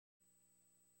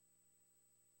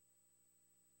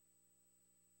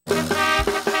Good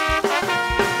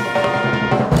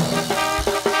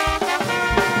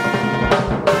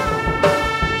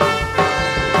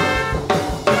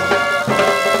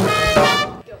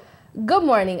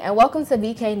morning and welcome to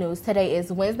BK News. Today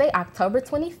is Wednesday, October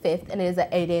 25th, and it is at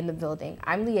 8 a.m. in the building.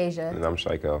 I'm Leasia. And I'm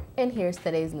Shaiko. And here's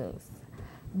today's news.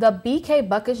 The BK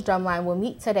Buckets drumline will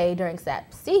meet today during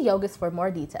SAP. See Yogas for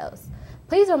more details.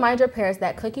 Please remind your parents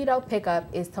that cookie dough pickup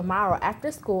is tomorrow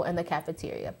after school in the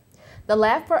cafeteria. The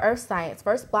Lab for Earth Science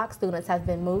first block students have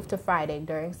been moved to Friday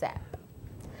during SAP.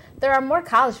 There are more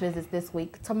college visits this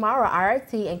week. Tomorrow,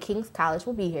 RIT and King's College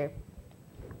will be here.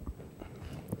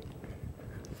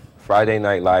 Friday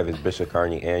Night Live is Bishop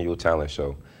Kearney annual talent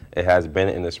show. It has been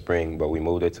in the spring, but we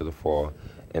moved it to the fall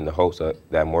in the hopes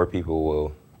that more people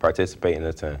will participate and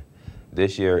attend.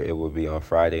 This year, it will be on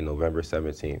Friday, November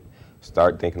 17th.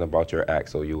 Start thinking about your act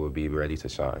so you will be ready to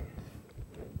shine.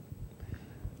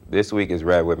 This week is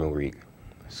Red Ribbon Week.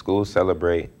 Schools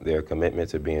celebrate their commitment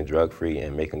to being drug-free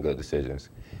and making good decisions.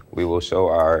 We will show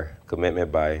our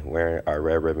commitment by wearing our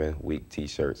Red Ribbon Week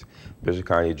t-shirts. Bishop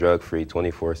Kearney drug-free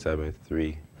 24/7,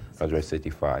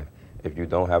 365. If you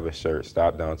don't have a shirt,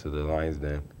 stop down to the Lion's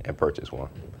Den and purchase one.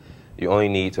 You only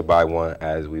need to buy one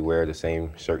as we wear the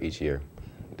same shirt each year.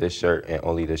 This shirt and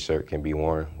only this shirt can be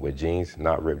worn with jeans,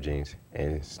 not ripped jeans,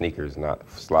 and sneakers, not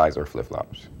slides or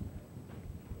flip-flops.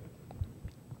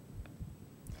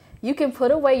 You can put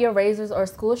away your razors or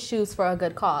school shoes for a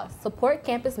good cause. Support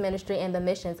campus ministry and the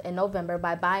missions in November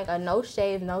by buying a no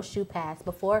shave, no shoe pass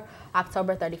before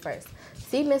October 31st.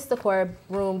 See Mr. Corb,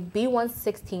 room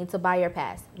B116 to buy your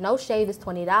pass. No shave is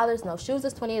 $20, no shoes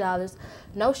is $20,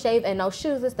 no shave and no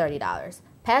shoes is $30.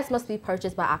 Pass must be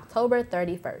purchased by October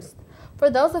 31st. For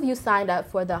those of you signed up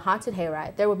for the Haunted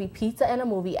Hayride, there will be pizza and a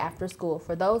movie after school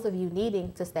for those of you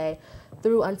needing to stay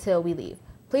through until we leave.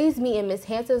 Please meet in Miss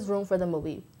Hanson's room for the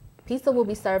movie. Pizza will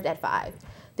be served at 5.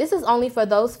 This is only for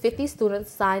those 50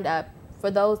 students signed up for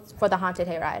the Haunted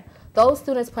Hayride. Those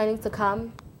students planning to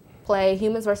come play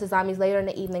Humans vs. Zombies later in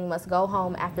the evening must go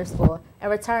home after school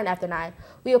and return after 9.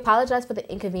 We apologize for the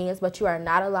inconvenience, but you are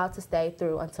not allowed to stay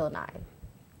through until 9.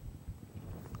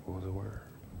 What was the word?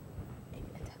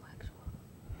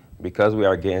 Because we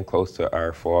are getting close to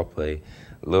our fall play,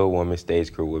 Little Woman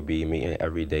stage crew will be meeting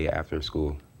every day after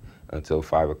school until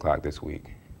 5 o'clock this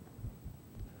week.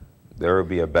 There will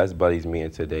be a Best Buddies meeting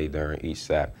today during each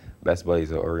SAP. Best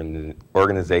Buddies are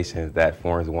organizations that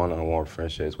forms one-on-one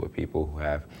friendships with people who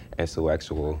have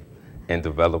intellectual and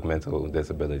developmental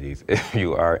disabilities. If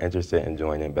you are interested in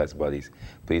joining Best Buddies,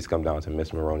 please come down to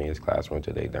Miss Maronian's classroom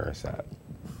today during SAP.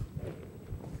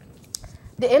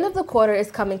 The end of the quarter is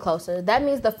coming closer. That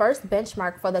means the first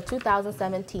benchmark for the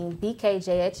 2017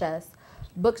 BKHS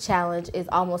Book Challenge is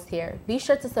almost here. Be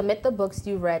sure to submit the books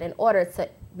you read in order to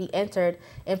be entered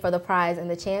in for the prize and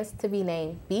the chance to be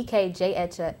named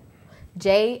BKJHS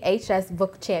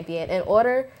Book Champion. In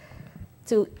order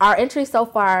to our entry so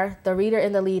far, the reader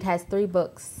in the lead has 3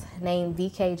 books named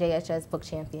BKJHS Book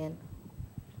Champion.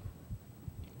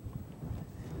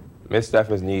 Miss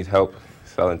Stephens needs help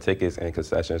selling tickets and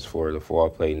concessions for the fall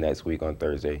play next week on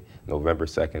Thursday, November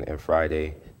 2nd and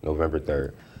Friday, November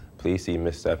 3rd. Please see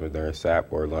Miss Stephens during SAP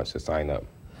or lunch to sign up.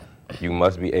 You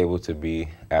must be able to be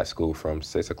at school from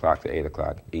 6 o'clock to 8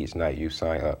 o'clock each night you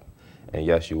sign up. And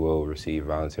yes, you will receive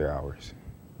volunteer hours.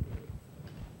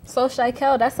 So,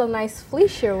 Shaikel, that's a nice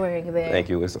fleece you're wearing there. Thank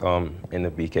you. It's in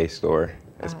the BK store.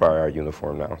 It's part of our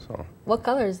uniform now. So. What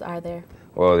colors are there?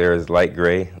 Well, there's light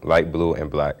gray, light blue,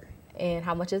 and black. And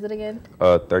how much is it again?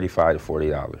 $35 to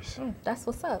 $40. That's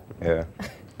what's up. Yeah.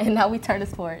 And now we turn to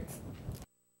sports.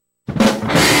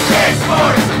 BK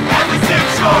Sports, everything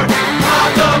short, on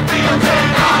the field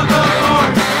and on the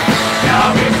court.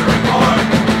 Now here's the report,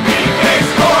 BK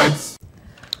Sports.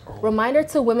 Reminder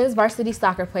to women's varsity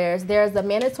soccer players, there is a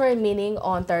mandatory meeting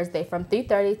on Thursday from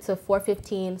 3:30 to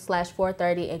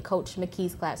 4:15/4:30 in Coach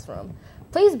McKee's classroom.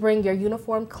 Please bring your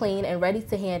uniform clean and ready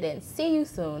to hand in. See you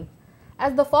soon.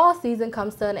 As the fall season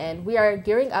comes to an end, we are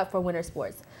gearing up for winter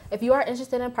sports. If you are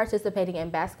interested in participating in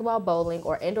basketball, bowling,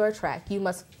 or indoor track, you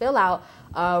must fill out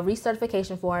a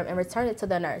recertification form and return it to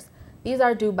the nurse. These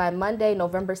are due by Monday,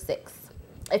 November 6th.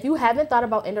 If you haven't thought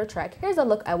about indoor track, here's a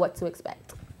look at what to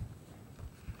expect.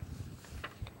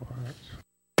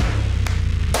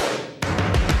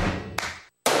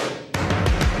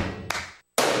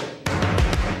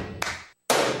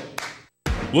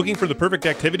 Looking for the perfect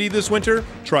activity this winter?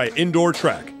 Try indoor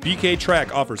track. BK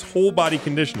Track offers whole body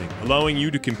conditioning, allowing you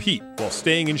to compete while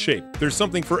staying in shape. There's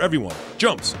something for everyone.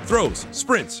 Jumps, throws,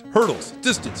 sprints, hurdles,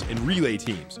 distance, and relay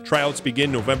teams. Tryouts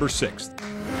begin November 6th.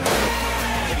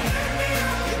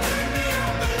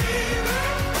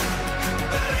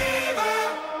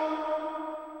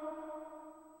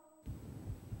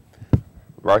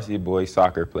 Varsity boys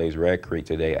soccer plays Red Creek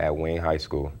today at Wayne High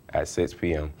School at 6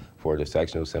 p.m. for the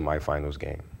sectional semifinals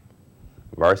game.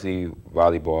 Varsity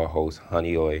volleyball hosts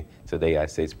Honeoye today at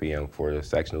 6 p.m. for the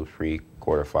sectional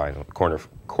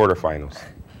quarterfinals.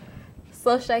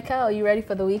 So, Shaikel, you ready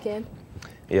for the weekend?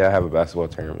 Yeah, I have a basketball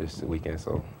tournament this weekend,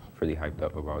 so pretty hyped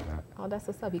up about that. Oh, that's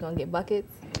what's up. You gonna get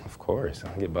buckets? Of course,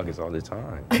 I get buckets all the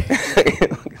time.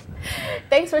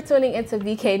 Thanks for tuning into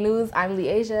BK News. I'm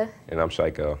Leasia. And I'm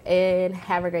Shaikel. And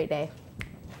have a great day.